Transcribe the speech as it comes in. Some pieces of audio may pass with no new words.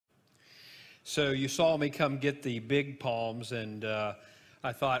So you saw me come get the big palms, and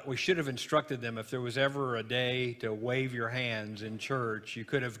I thought we should have instructed them if there was ever a day to wave your hands in church, you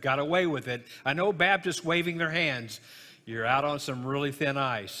could have got away with it. I know Baptists waving their hands, you're out on some really thin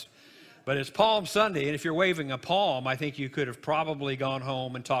ice. But it's Palm Sunday, and if you're waving a palm, I think you could have probably gone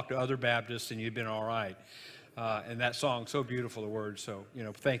home and talked to other Baptists, and you'd been all right. And that song, so beautiful, the words. So,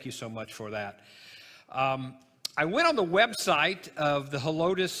 thank you so much for that. I went on the website of the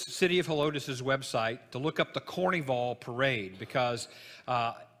Helotes, City of Helotes' website to look up the Cornyval Parade because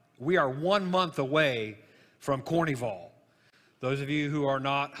we are 1 month away from Cornyval. Those of you who are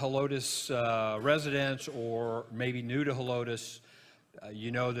not Helotes residents or maybe new to Helotes,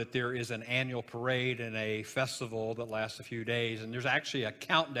 you know that there is an annual parade and a festival that lasts a few days, and there's actually a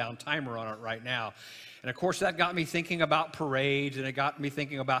countdown timer on it right now. And of course, that got me thinking about parades, and it got me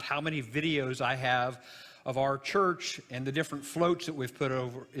thinking about how many videos I have of our church and the different floats that we've put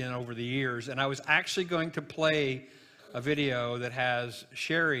over the years. And I was actually going to play a video that has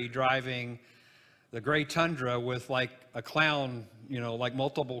Sherry driving the gray Tundra with like a clown, like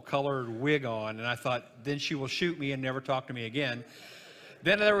multiple colored wig on. And I thought, then she will shoot me and never talk to me again.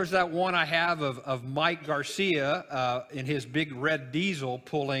 Then there was that one I have of Mike Garcia in his big red diesel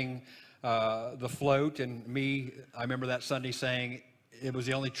pulling the float. And me, I remember that Sunday saying, it was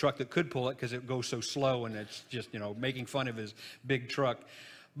the only truck that could pull it because it goes so slow, and it's just, making fun of his big truck.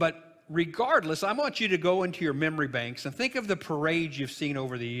 But regardless, I want you to go into your memory banks and think of the parades you've seen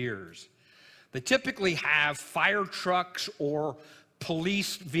over the years. They typically have fire trucks or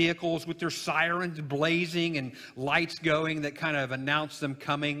police vehicles with their sirens blazing and lights going that kind of announce them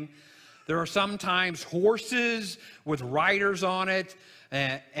coming. There are sometimes horses with riders on it.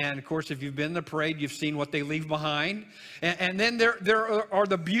 And of course, if you've been in the parade, you've seen what they leave behind. And then there are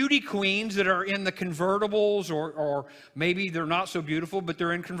the beauty queens that are in the convertibles, or maybe they're not so beautiful, but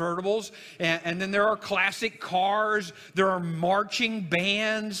they're in convertibles. And then there are classic cars. There are marching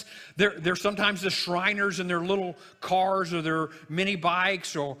bands. There's sometimes the Shriners in their little cars or their mini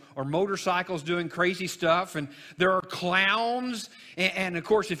bikes or motorcycles doing crazy stuff. And there are clowns. And of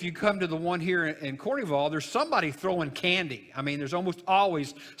course, if you come to the one here in Cornyval, there's somebody throwing candy. I mean, there's almost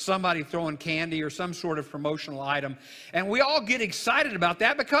always somebody throwing candy or some sort of promotional item. And we all get excited about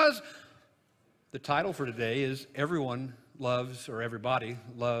that because the title for today is Everyone Loves, or Everybody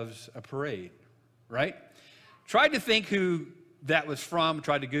Loves a Parade, right? Tried to think who that was from,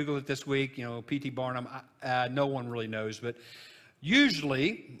 tried to Google it this week, P.T. Barnum. No one really knows, but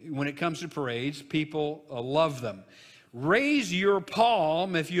usually when it comes to parades, people love them. Raise your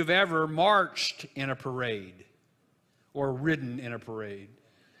palm if you've ever marched in a parade or ridden in a parade.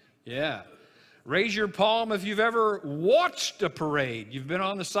 Yeah. Raise your palm if you've ever watched a parade. You've been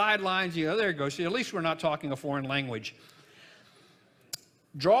on the sidelines. There you go. See, at least we're not talking a foreign language.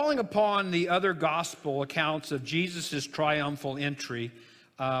 Drawing upon the other gospel accounts of Jesus' triumphal entry,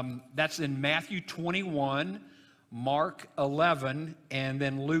 that's in Matthew 21, Mark 11, and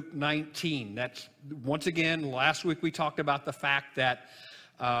then Luke 19. That's, once again, last week we talked about the fact that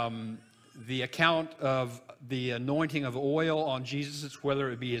the account of the anointing of oil on Jesus, whether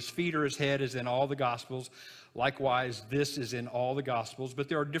it be his feet or his head, is in all the Gospels. Likewise, this is in all the Gospels, but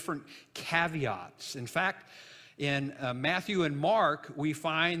there are different caveats. In fact, in Matthew and Mark, we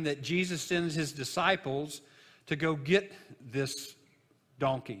find that Jesus sends his disciples to go get this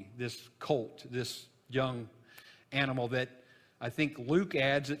donkey, this colt, this young animal that I think Luke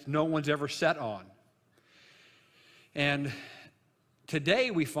adds that no one's ever sat on. And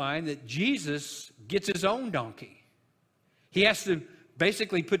today we find that Jesus gets his own donkey. He has to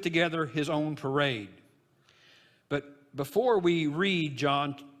basically put together his own parade. But before we read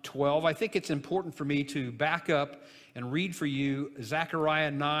John 12, I think it's important for me to back up and read for you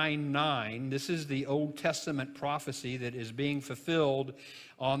Zechariah 9:9. This is the Old Testament prophecy that is being fulfilled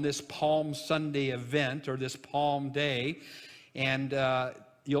on this Palm Sunday event, or this Palm Day. And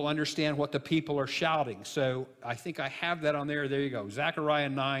you'll understand what the people are shouting. So I think I have that on there. There you go. Zechariah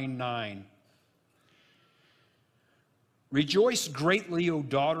 9:9. Rejoice greatly, O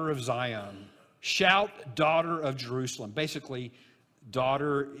daughter of Zion. Shout, daughter of Jerusalem. Basically,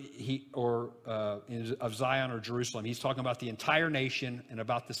 daughter of Zion or Jerusalem. He's talking about the entire nation and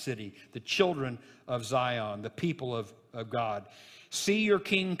about the city, the children of Zion, the people of God. See, your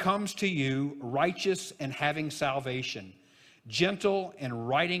king comes to you, righteous and having salvation, gentle and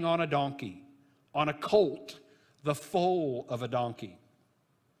riding on a donkey, on a colt, the foal of a donkey.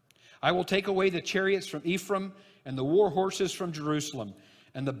 I will take away the chariots from Ephraim and the war horses from Jerusalem,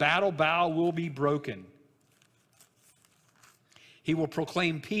 and the battle bow will be broken. He will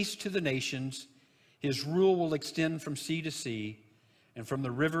proclaim peace to the nations. His rule will extend from sea to sea, and from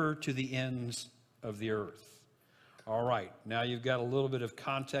the river to the ends of the earth. All right, now you've got a little bit of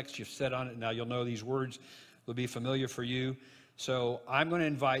context. You've set on it. Now you'll know these words will be familiar for you. So I'm going to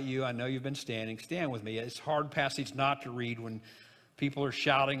invite you. I know you've been standing. Stand with me. It's a hard passage not to read when people are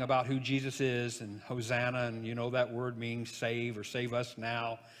shouting about who Jesus is and Hosanna, and you know that word means save or save us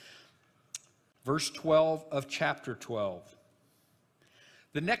now. Verse 12 of chapter 12.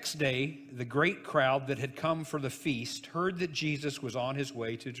 The next day, the great crowd that had come for the feast heard that Jesus was on his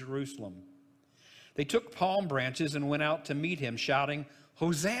way to Jerusalem. They took palm branches and went out to meet him, shouting,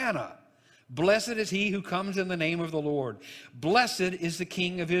 Hosanna! Blessed is he who comes in the name of the Lord. Blessed is the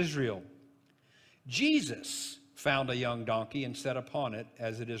King of Israel. Jesus found a young donkey and sat upon it,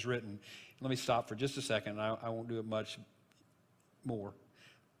 as it is written. Let me stop for just a second. I won't do it much more.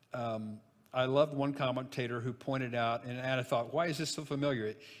 I loved one commentator who pointed out, and I thought, why is this so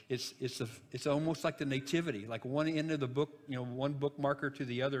familiar? It's almost like the nativity, like one end of the book, one bookmarker to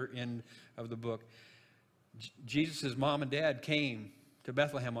the other end of the book. Jesus' mom and dad came to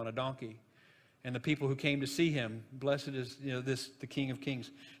Bethlehem on a donkey, and the people who came to see him, blessed is the King of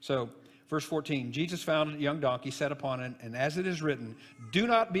Kings. So, verse 14, Jesus found a young donkey, sat upon it, and as it is written, do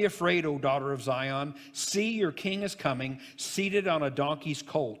not be afraid, O daughter of Zion. See, your king is coming, seated on a donkey's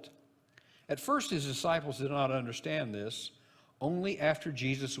colt. At first, his disciples did not understand this. Only after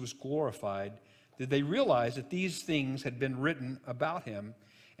Jesus was glorified did they realize that these things had been written about him,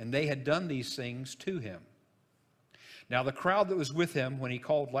 and they had done these things to him. Now, the crowd that was with him when he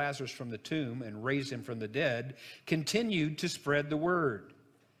called Lazarus from the tomb and raised him from the dead continued to spread the word.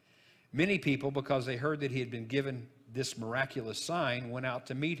 Many people, because they heard that he had been given this miraculous sign, went out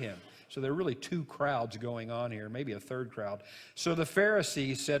to meet him. So there are really two crowds going on here, maybe a third crowd. So the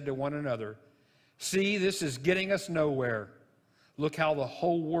Pharisees said to one another, see, this is getting us nowhere. Look how the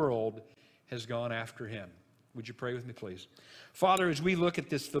whole world has gone after him. Would you pray with me, please? Father, as we look at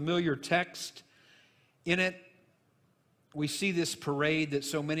this familiar text, in it, we see this parade that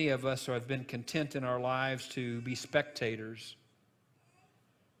so many of us have been content in our lives to be spectators.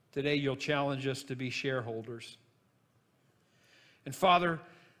 Today, you'll challenge us to be shareholders. And Father,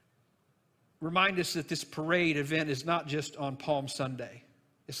 remind us that this parade event is not just on Palm Sunday.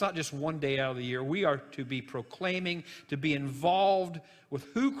 It's not just one day out of the year. We are to be proclaiming, to be involved with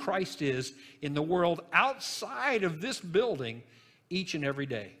who Christ is in the world outside of this building each and every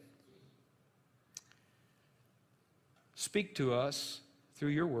day. Speak to us through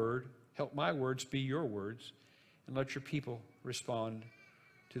your word. Help my words be your words. And let your people respond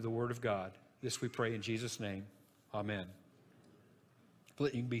to the word of God. This we pray in Jesus' name. Amen. You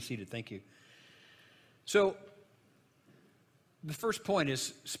can be seated. Thank you. So, the first point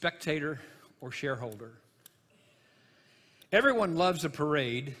is spectator or shareholder. Everyone loves a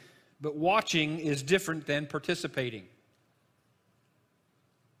parade, but watching is different than participating.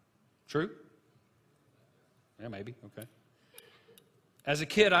 True? Yeah, maybe. Okay. As a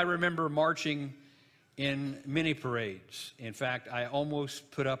kid, I remember marching in many parades. In fact, I almost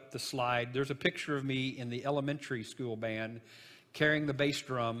put up the slide. There's a picture of me in the elementary school band carrying the bass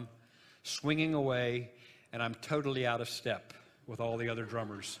drum, swinging away, and I'm totally out of step with all the other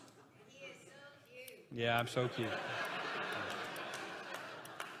drummers. He is so cute. Yeah, I'm so cute.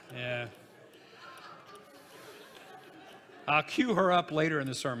 Yeah. I'll cue her up later in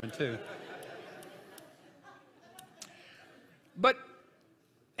the sermon, too.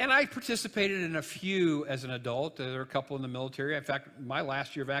 And I participated in a few as an adult. There were a couple in the military. In fact, my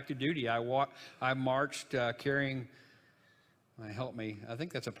last year of active duty, I marched carrying, help me, I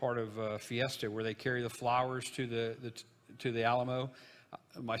think that's a part of Fiesta where they carry the flowers to the Alamo.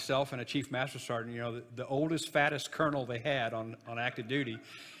 Myself and a chief master sergeant, the oldest, fattest colonel they had on active duty,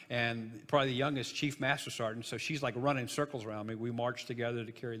 and probably the youngest chief master sergeant. So she's like running circles around me. We marched together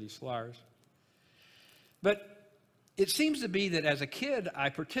to carry these flowers. But it seems to be that as a kid, I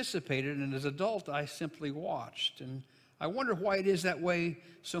participated, and as an adult, I simply watched. And I wonder why it is that way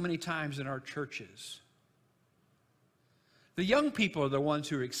so many times in our churches. The young people are the ones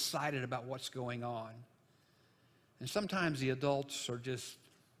who are excited about what's going on. And sometimes the adults are just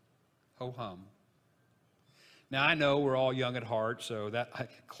ho-hum. Now, I know we're all young at heart, so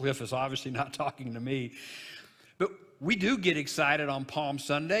Cliff is obviously not talking to me. But we do get excited on Palm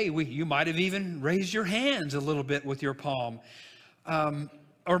Sunday. You might have even raised your hands a little bit with your palm.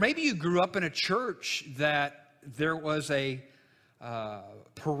 Or maybe you grew up in a church that there was a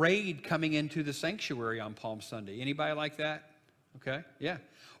parade coming into the sanctuary on Palm Sunday. Anybody like that? Okay, yeah.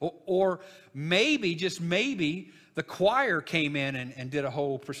 Or maybe, just maybe, the choir came in and did a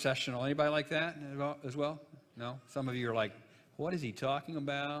whole processional. Anybody like that as well? No? Some of you are like, what is he talking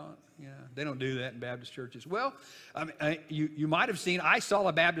about? Yeah, they don't do that in Baptist churches. Well, you might have seen, I saw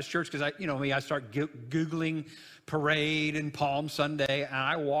a Baptist church because I start Googling parade and Palm Sunday, and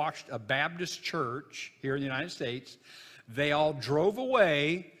I watched a Baptist church here in the United States. They all drove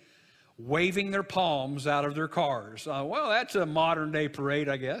away waving their palms out of their cars. Well, that's a modern day parade,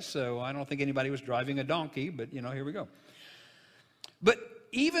 I guess. So I don't think anybody was driving a donkey, but here we go. But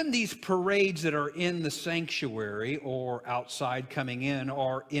even these parades that are in the sanctuary or outside coming in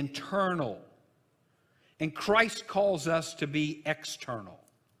are internal. And Christ calls us to be external.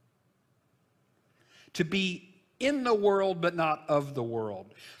 To be in the world but not of the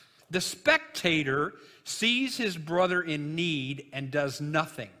world. The spectator sees his brother in need and does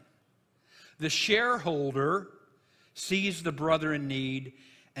nothing. The shareholder sees the brother in need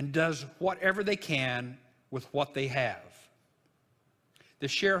and does whatever they can with what they have. The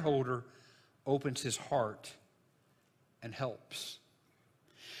shareholder opens his heart and helps.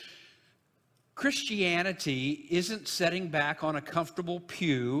 Christianity isn't sitting back on a comfortable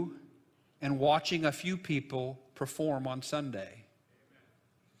pew and watching a few people perform on Sunday.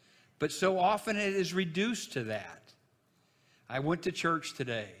 But so often it is reduced to that. I went to church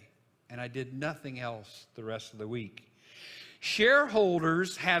today and I did nothing else the rest of the week.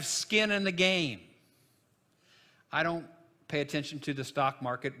 Shareholders have skin in the game. I don't pay attention to the stock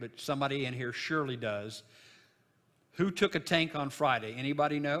market, but somebody in here surely does. Who took a tank on Friday?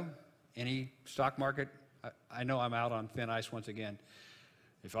 Anybody know? Any stock market? I know I'm out on thin ice once again.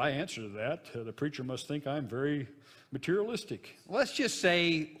 If I answer that, the preacher must think I'm very materialistic. Let's just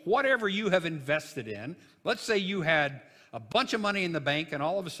say whatever you have invested in, let's say you had a bunch of money in the bank and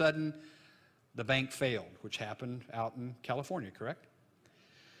all of a sudden the bank failed, which happened out in California, correct?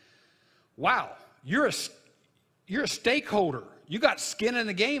 Wow, you're a stakeholder. You got skin in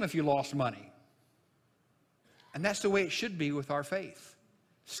the game if you lost money. And that's the way it should be with our faith.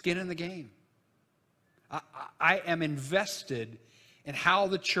 Skin in the game. I am invested in how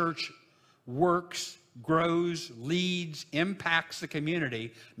the church works, grows, leads, impacts the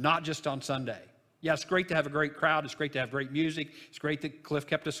community, not just on Sunday. Yeah, it's great to have a great crowd. It's great to have great music. It's great that Cliff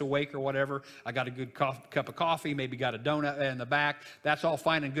kept us awake or whatever. I got a good cup of coffee, maybe got a donut in the back. That's all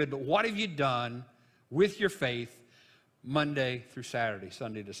fine and good. But what have you done with your faith Monday through Saturday,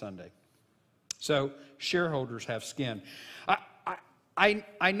 Sunday to Sunday? So shareholders have skin.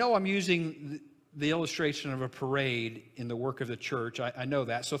 I know I'm using the illustration of a parade in the work of the church. I know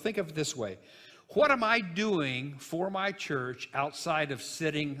that. So think of it this way. What am I doing for my church outside of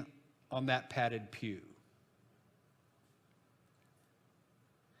sitting on that padded pew?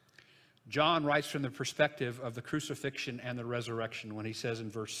 John writes from the perspective of the crucifixion and the resurrection when he says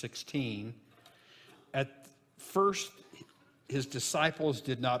in verse 16, at first his disciples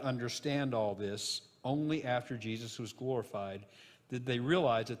did not understand all this. Only after Jesus was glorified did they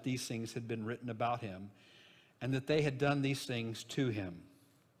realize that these things had been written about him and that they had done these things to him.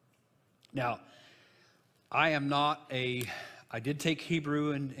 Now, I did take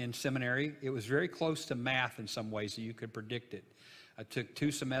Hebrew in seminary. It was very close to math in some ways, so you could predict it. I took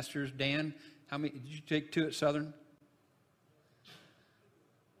 2 semesters. Dan, how many did you take 2 at Southern?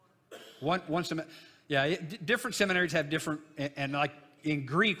 One semester. Yeah, different seminaries have different, and like in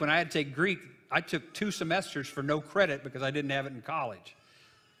Greek, when I had to take Greek, I took 2 semesters for no credit because I didn't have it in college.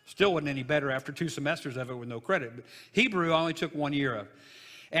 Still wasn't any better after 2 semesters of it with no credit. But Hebrew I only took 1 year of.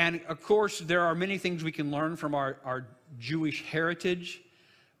 And of course, there are many things we can learn from our Jewish heritage.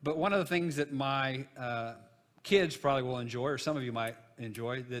 But one of the things that my kids probably will enjoy, or some of you might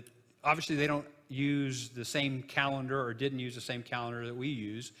enjoy, that obviously they don't use the same calendar or didn't use the same calendar that we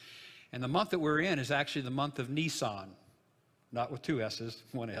use. And the month that we're in is actually the month of Nisan. Not with 2 S's,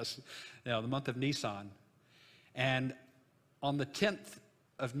 1 S. The month of Nisan. And on the 10th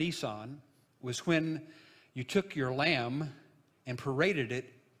of Nisan was when you took your lamb and paraded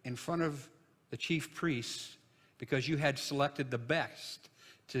it in front of the chief priests because you had selected the best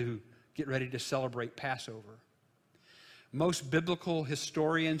to get ready to celebrate Passover. Most biblical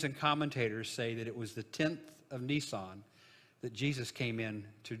historians and commentators say that it was the 10th of Nisan that Jesus came in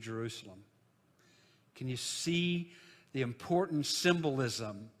to Jerusalem. Can you see the important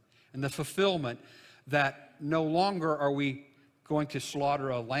symbolism and the fulfillment that no longer are we going to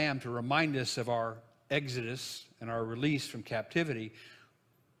slaughter a lamb to remind us of our exodus and our release from captivity?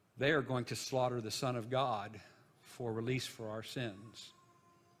 They are going to slaughter the Son of God for release for our sins.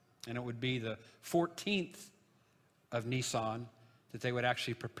 And it would be the 14th of Nisan that they would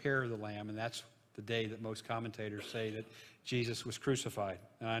actually prepare the lamb, and that's the day that most commentators say that Jesus was crucified.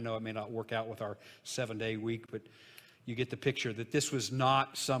 And I know it may not work out with our 7-day week, but you get the picture that this was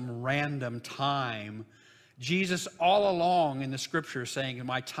not some random time Jesus all along in the scripture saying,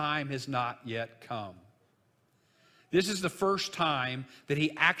 my time has not yet come. This is the first time that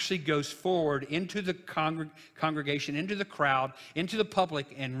he actually goes forward into the congregation, into the crowd, into the public,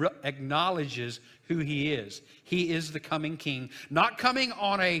 and acknowledges who he is. He is the coming king. Not coming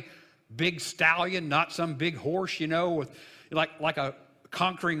on a big stallion, not some big horse, with like a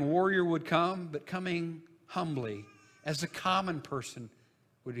conquering warrior would come, but coming humbly, as a common person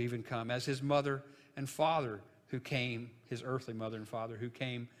would even come, as his mother and father who came, his earthly mother and father who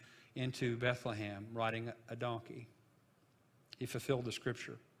came into Bethlehem riding a donkey. He fulfilled the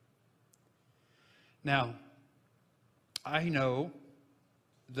scripture. Now, I know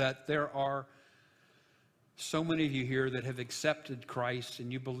that there are so many of you here that have accepted Christ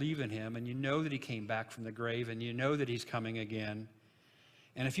and you believe in him and you know that he came back from the grave and you know that he's coming again.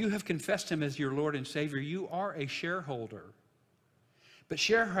 And if you have confessed him as your Lord and Savior, you are a shareholder. But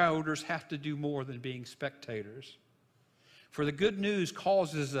shareholders have to do more than being spectators. For the good news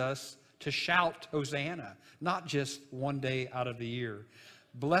causes us to shout Hosanna, not just one day out of the year.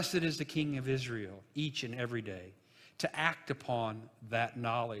 Blessed is the King of Israel each and every day. To act upon that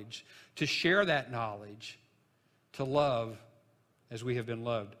knowledge, to share that knowledge, to love as we have been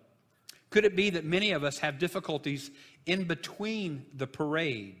loved. Could it be that many of us have difficulties in between the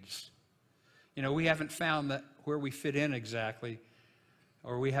parades? We haven't found that where we fit in exactly,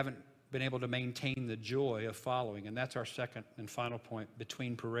 or we haven't been able to maintain the joy of following. And that's our second and final point,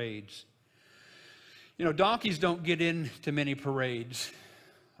 between parades. Donkeys don't get into many parades.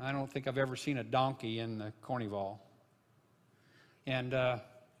 I don't think I've ever seen a donkey in the Carnival. And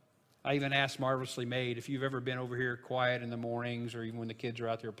I even asked Marvelously Made, if you've ever been over here quiet in the mornings or even when the kids are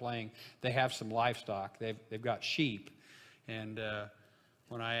out there playing, they have some livestock. They've got sheep. And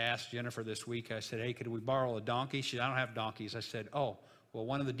when I asked Jennifer this week, I said, hey, could we borrow a donkey? She said, I don't have donkeys. I said, oh, well,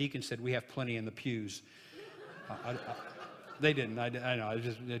 one of the deacons said, we have plenty in the pews. They didn't. I know. It was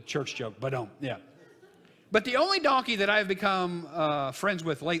just a church joke, but yeah. But the only donkey that I've become friends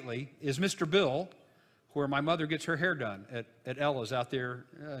with lately is Mr. Bill, where my mother gets her hair done at Ella's out there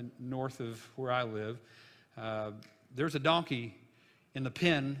north of where I live. There's a donkey in the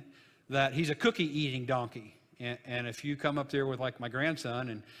pen that he's a cookie-eating donkey. And if you come up there with like my grandson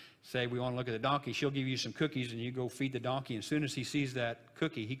and say, we want to look at the donkey, she'll give you some cookies and you go feed the donkey. And as soon as he sees that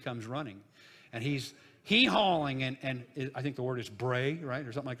cookie, he comes running. And he's hauling, and I think the word is bray, right?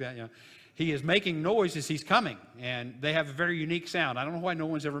 Or something like that. He is making noise as he's coming. And they have a very unique sound. I don't know why no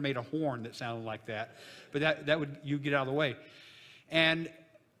one's ever made a horn that sounded like that. But that would, you get out of the way. And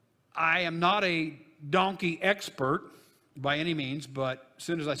I am not a donkey expert by any means, but as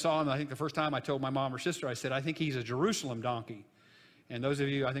soon as I saw him, I think the first time I told my mom or sister, I said, I think he's a Jerusalem donkey. And those of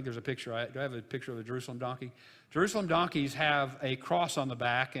you, I think there's a picture. Do I have a picture of a Jerusalem donkey? Jerusalem donkeys have a cross on the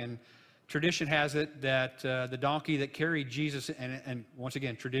back, and tradition has it that the donkey that carried Jesus, and once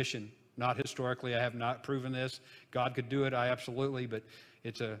again, tradition, not historically, I have not proven this. God could do it, I absolutely, but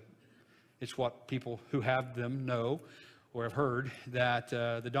it's what people who have them know or have heard, that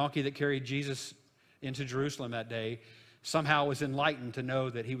the donkey that carried Jesus into Jerusalem that day somehow was enlightened to know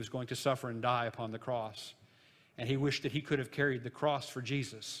that he was going to suffer and die upon the cross. And he wished that he could have carried the cross for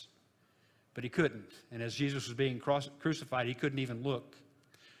Jesus, but he couldn't. And as Jesus was being crucified, he couldn't even look.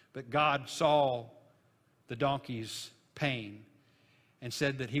 But God saw the donkey's pain and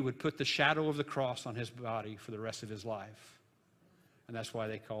said that he would put the shadow of the cross on his body for the rest of his life. And that's why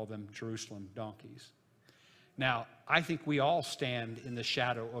they call them Jerusalem donkeys. Now, I think we all stand in the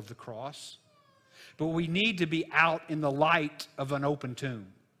shadow of the cross, but we need to be out in the light of an open tomb.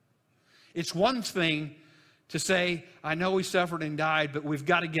 It's one thing to say, I know he suffered and died, but we've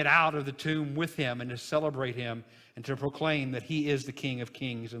got to get out of the tomb with him and to celebrate him and to proclaim that he is the King of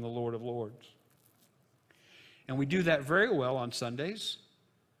Kings and the Lord of Lords. And we do that very well on Sundays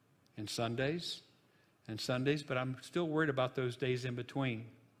and Sundays and Sundays, but I'm still worried about those days in between.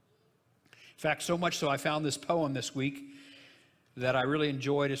 In fact, so much so I found this poem this week that I really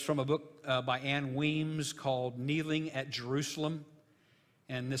enjoyed. It's from a book by Ann Weems called Kneeling at Jerusalem.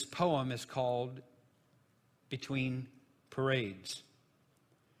 And this poem is called Between Parades.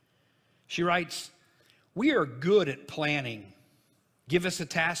 She writes, we are good at planning. Give us a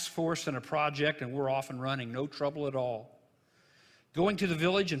task force and a project and we're off and running, no trouble at all. Going to the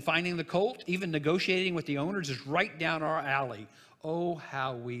village and finding the colt, even negotiating with the owners, is right down our alley. Oh,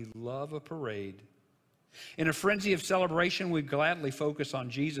 how we love a parade. In a frenzy of celebration, we gladly focus on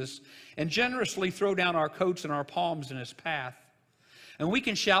Jesus and generously throw down our coats and our palms in his path. And we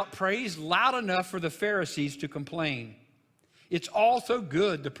can shout praise loud enough for the Pharisees to complain. It's all so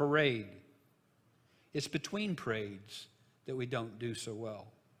good, the parade. It's between parades that we don't do so well.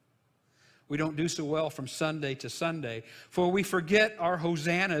 We don't do so well from Sunday to Sunday, for we forget our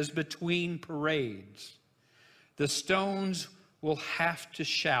hosannas between parades. The stones will have to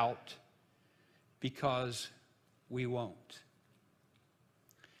shout because we won't.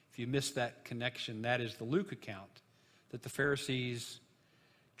 If you miss that connection, that is the Luke account that the Pharisees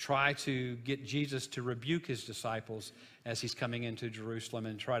try to get Jesus to rebuke his disciples as he's coming into Jerusalem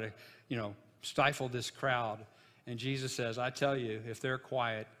and try to, stifle this crowd. And Jesus says, I tell you, if they're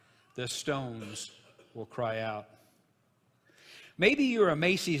quiet, the stones will cry out. Maybe you're a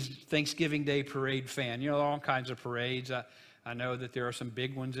Macy's Thanksgiving Day parade fan. There are all kinds of parades. I know that there are some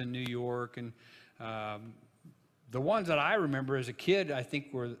big ones in New York. And the ones that I remember as a kid, I think,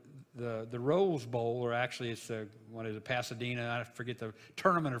 were the Rose Bowl, or actually it's Pasadena. I forget, the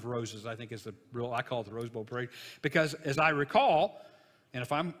Tournament of Roses, I think is I call it the Rose Bowl parade. Because as I recall, and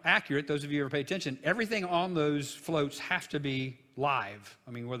if I'm accurate, those of you who ever pay attention, everything on those floats have to be live.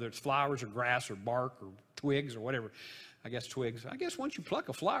 I mean, whether it's flowers or grass or bark or twigs or whatever. I guess twigs. I guess once you pluck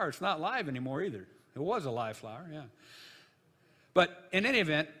a flower, it's not live anymore either. It was a live flower, yeah. But in any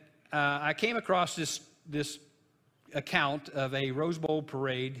event, I came across this account of a Rose Bowl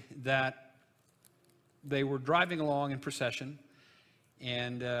parade that they were driving along in procession,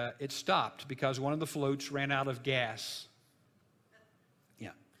 and it stopped because one of the floats ran out of gas. Yeah.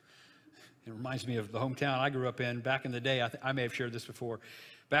 It reminds me of the hometown I grew up in. Back in the day, I may have shared this before.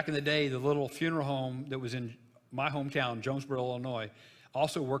 Back in the day, the little funeral home that was in my hometown, Jonesboro, Illinois,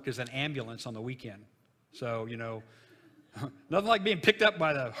 also worked as an ambulance on the weekend. So, nothing like being picked up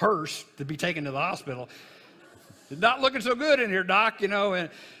by the hearse to be taken to the hospital. Not looking so good in here, Doc,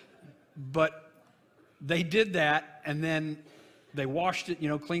 but they did that, and then they washed it,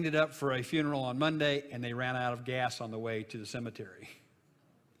 cleaned it up for a funeral on Monday, and they ran out of gas on the way to the cemetery.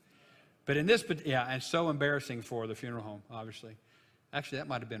 But in this, and so embarrassing for the funeral home, obviously. Actually, that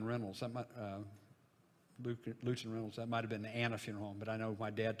might have been Reynolds. That might, Lutz and Reynolds. That might have been the Anna funeral home, but I know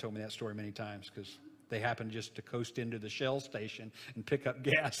my dad told me that story many times because they happened just to coast into the Shell station and pick up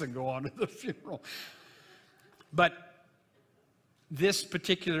gas and go on to the funeral. But this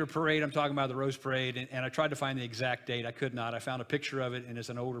particular parade, I'm talking about the Rose Parade, and I tried to find the exact date. I could not. I found a picture of it, and it's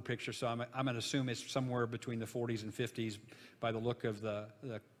an older picture, so I'm going to assume it's somewhere between the 40s and 50s by the look of the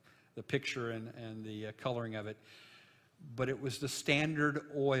picture and the coloring of it. But it was the Standard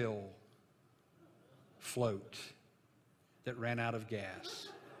Oil float that ran out of gas.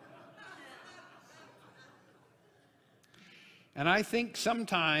 And I think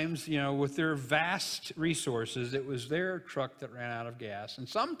sometimes, with their vast resources, it was their truck that ran out of gas. And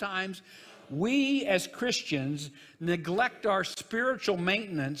sometimes we as Christians neglect our spiritual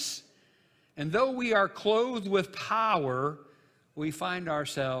maintenance, and though we are clothed with power, we find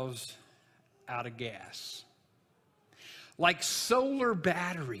ourselves out of gas. Like solar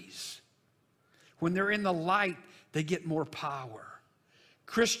batteries, when they're in the light, they get more power.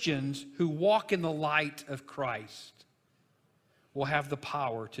 Christians who walk in the light of Christ will have the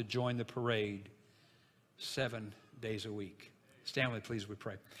power to join the parade 7 days a week. Stand with me, please, we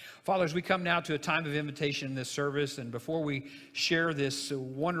pray. Father, as we come now to a time of invitation in this service, and before we share this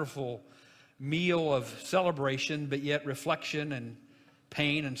wonderful meal of celebration, but yet reflection and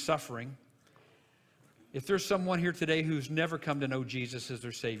pain and suffering, if there's someone here today who's never come to know Jesus as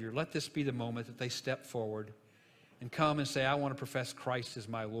their Savior, let this be the moment that they step forward and come and say, I want to profess Christ as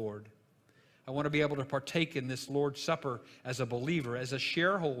my Lord. I want to be able to partake in this Lord's Supper as a believer, as a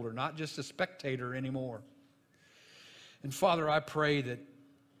shareholder, not just a spectator anymore. And Father, I pray that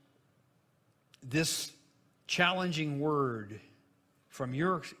this challenging word from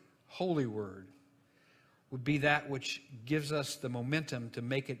your holy word would be that which gives us the momentum to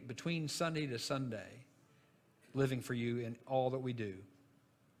make it between Sunday to Sunday, living for you in all that we do.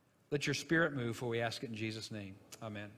 Let your Spirit move, for we ask it in Jesus' name. Amen.